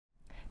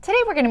Today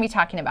we're going to be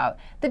talking about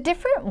the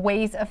different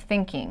ways of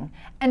thinking,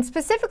 and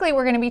specifically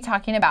we're going to be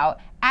talking about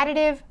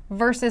additive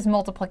versus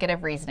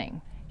multiplicative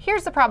reasoning.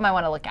 Here's the problem I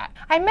want to look at.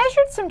 I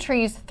measured some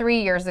trees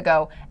 3 years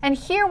ago, and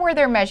here were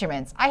their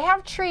measurements. I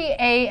have tree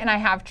A and I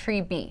have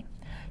tree B.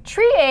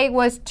 Tree A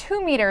was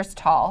 2 meters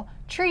tall,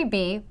 tree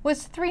B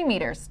was 3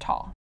 meters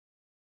tall.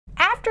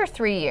 After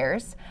 3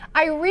 years,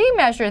 I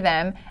remeasure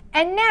them,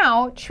 and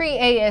now tree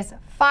A is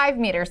 5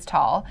 meters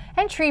tall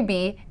and tree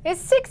B is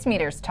 6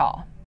 meters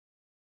tall.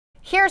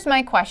 Here's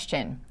my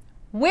question.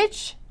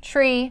 Which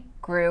tree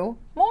grew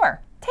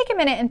more? Take a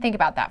minute and think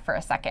about that for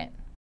a second.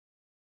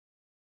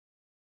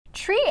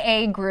 Tree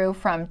A grew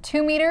from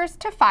 2 meters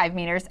to 5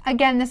 meters.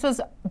 Again,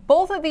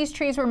 both of these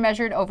trees were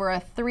measured over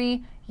a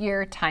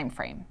 3-year time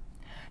frame.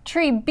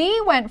 Tree B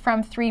went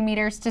from 3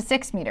 meters to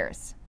 6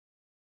 meters.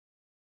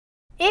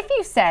 If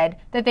you said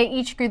that they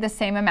each grew the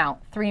same amount,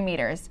 3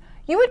 meters,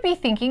 you would be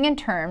thinking in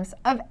terms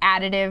of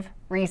additive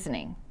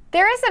reasoning.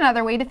 There is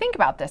another way to think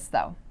about this,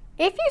 though.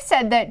 If you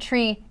said that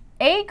tree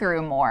A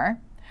grew more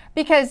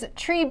because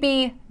tree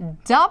B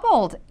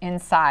doubled in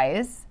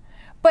size,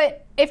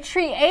 but if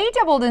tree A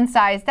doubled in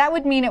size, that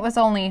would mean it was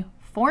only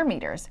 4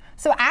 meters.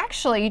 So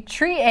actually,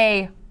 tree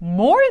A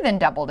more than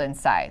doubled in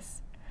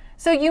size.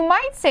 So you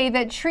might say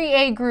that tree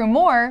A grew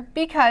more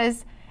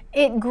because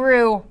it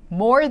grew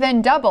more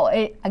than double.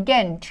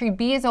 Again, tree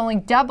B is only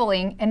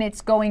doubling and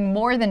it's going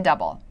more than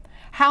double.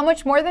 How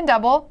much more than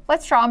double?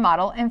 Let's draw a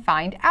model and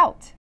find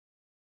out.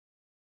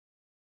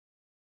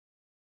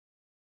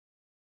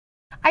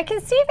 I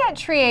can see that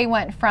tree A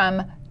went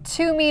from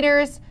 2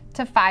 meters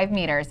to 5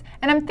 meters.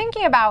 And I'm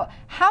thinking about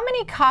how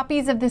many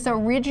copies of this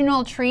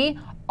original tree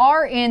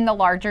are in the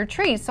larger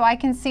tree. So I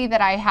can see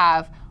that I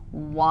have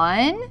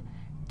 1,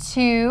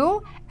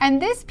 2, and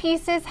this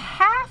piece is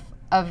half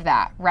of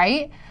that,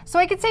 right? So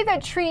I could say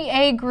that tree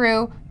A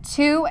grew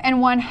 2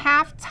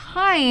 1/2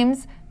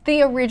 times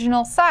the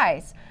original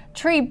size.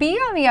 Tree B,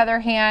 on the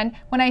other hand,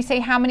 when I say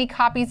how many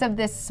copies of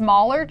this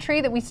smaller tree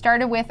that we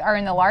started with are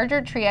in the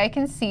larger tree, I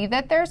can see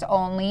that there's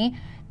only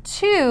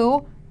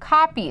 2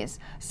 copies.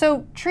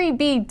 So tree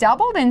B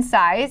doubled in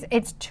size,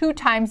 it's 2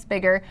 times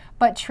bigger,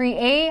 but tree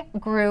A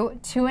grew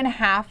 2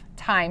 1/2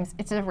 times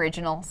its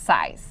original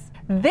size.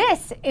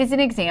 This is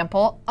an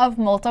example of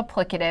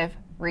multiplicative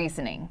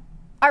reasoning.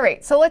 All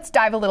right, so let's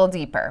dive a little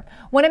deeper.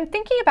 When I'm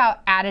thinking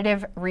about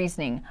additive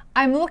reasoning,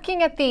 I'm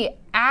looking at the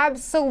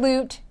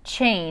absolute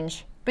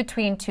change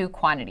between 2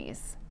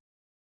 quantities.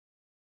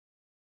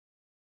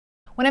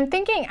 When I'm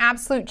thinking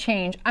absolute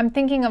change, I'm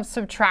thinking of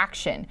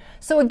subtraction.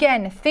 So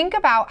again, think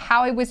about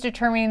how I was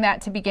determining that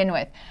to begin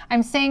with.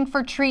 I'm saying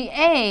for tree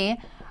A,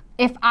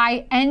 if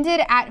I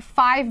ended at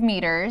 5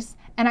 meters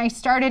and I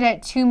started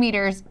at 2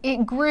 meters,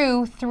 it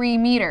grew 3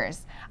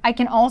 meters. I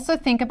can also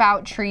think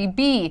about tree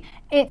B.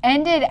 It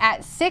ended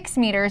at 6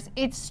 meters,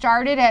 it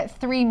started at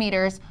 3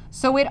 meters,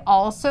 so it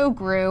also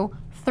grew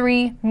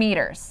 3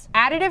 meters.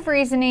 Additive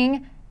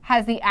reasoning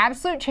has the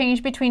absolute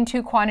change between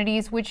 2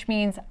 quantities, which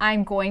means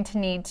I'm going to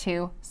need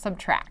to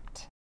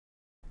subtract.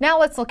 Now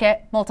let's look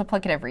at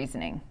multiplicative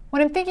reasoning.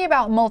 When I'm thinking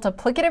about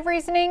multiplicative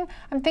reasoning,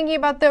 I'm thinking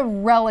about the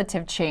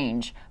relative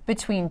change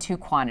between 2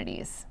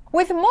 quantities.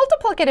 With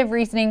multiplicative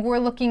reasoning, we're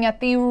looking at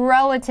the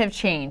relative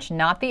change,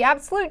 not the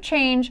absolute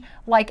change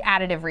like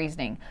additive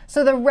reasoning.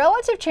 So the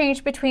relative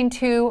change between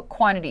 2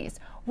 quantities.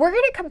 We're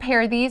going to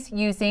compare these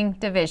using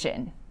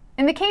division.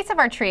 In the case of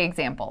our tree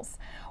examples,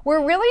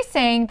 we're really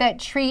saying that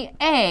tree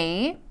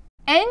A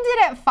ended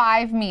at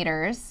 5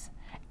 meters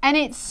and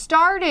it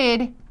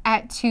started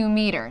at 2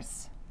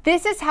 meters.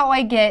 This is how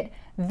I get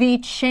the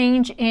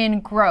change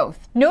in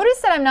growth.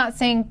 Notice that I'm not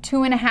saying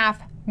 2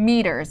 1/2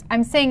 meters.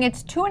 I'm saying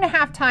it's 2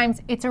 1/2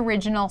 times its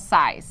original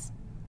size.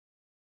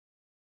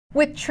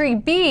 With tree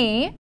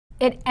B,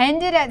 it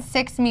ended at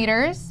 6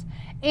 meters,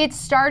 it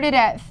started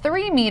at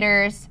 3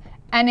 meters,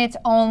 and it's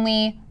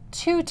only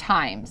 2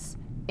 times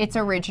its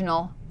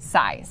original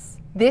size.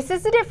 This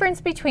is the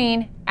difference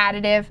between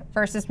additive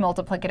versus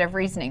multiplicative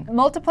reasoning.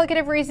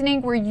 Multiplicative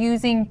reasoning, we're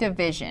using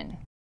division.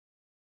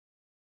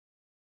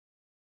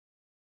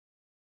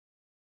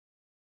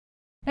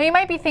 Now you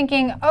might be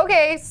thinking,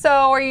 okay,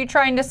 so are you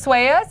trying to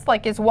sway us?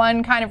 Like, is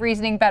one kind of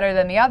reasoning better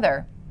than the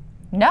other?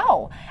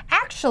 No.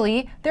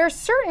 Actually, there are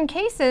certain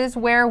cases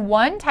where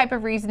one type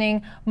of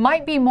reasoning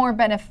might be more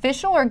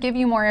beneficial or give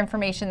you more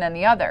information than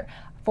the other.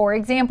 For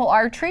example,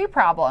 our tree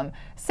problem.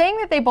 Saying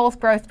that they both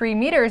grow 3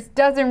 meters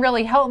doesn't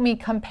really help me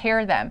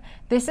compare them.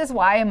 This is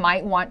why I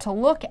might want to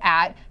look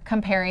at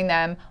comparing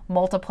them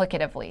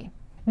multiplicatively.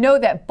 Know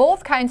that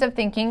both kinds of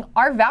thinking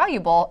are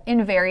valuable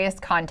in various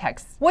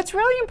contexts. What's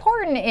really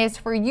important is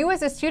for you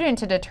as a student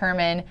to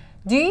determine,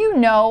 do you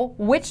know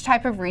which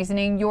type of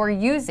reasoning you're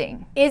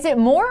using? Is it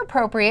more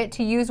appropriate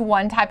to use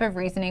one type of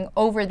reasoning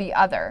over the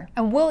other?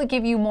 And will it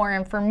give you more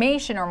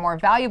information or more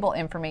valuable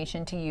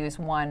information to use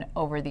one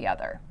over the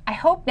other? I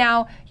hope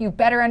now you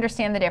better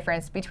understand the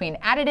difference between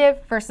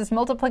additive versus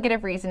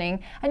multiplicative reasoning,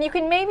 and you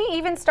can maybe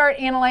even start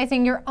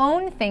analyzing your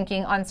own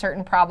thinking on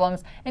certain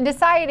problems and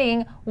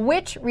deciding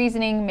which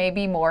reasoning may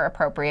be more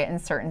appropriate in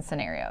certain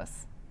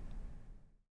scenarios.